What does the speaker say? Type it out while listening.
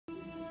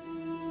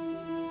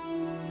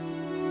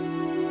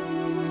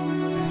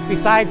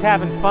besides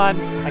having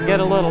fun, I get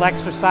a little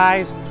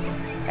exercise,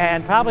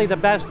 and probably the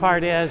best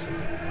part is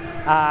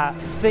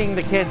seeing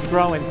the kids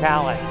grow in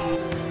talent.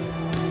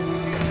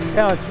 You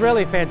know, it's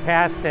really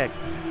fantastic.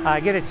 I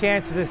get a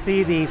chance to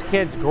see these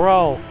kids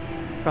grow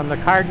from the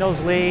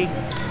Cardinals League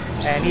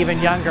and even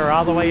younger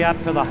all the way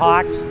up to the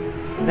Hawks.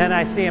 And then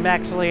I see them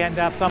actually end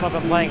up, some of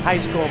them playing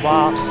high school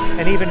ball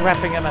and even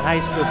repping them in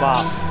high school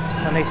ball.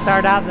 When they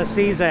start out in the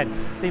season,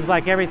 it seems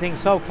like everything's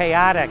so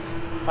chaotic.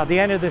 By the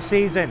end of the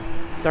season,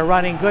 they're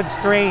running good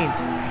screens,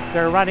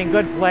 they're running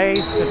good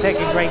plays, they're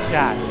taking great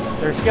shots.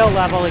 Their skill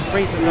level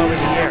increases over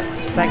the year,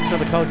 thanks to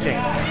the coaching.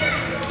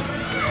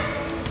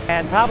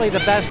 And probably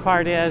the best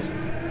part is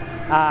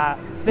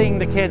seeing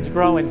the kids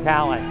grow in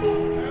talent.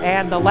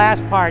 And the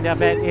last part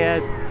of it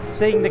is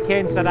seeing the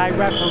kids that I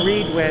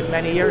refereed with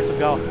many years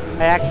ago,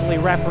 I actually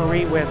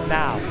referee with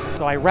now.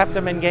 So I ref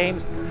them in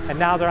games, and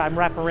now I'm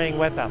refereeing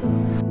with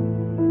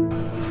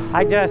them.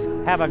 I just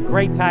have a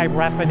great time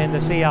reffing in the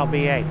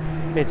CLBA.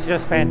 It's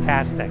just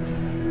fantastic.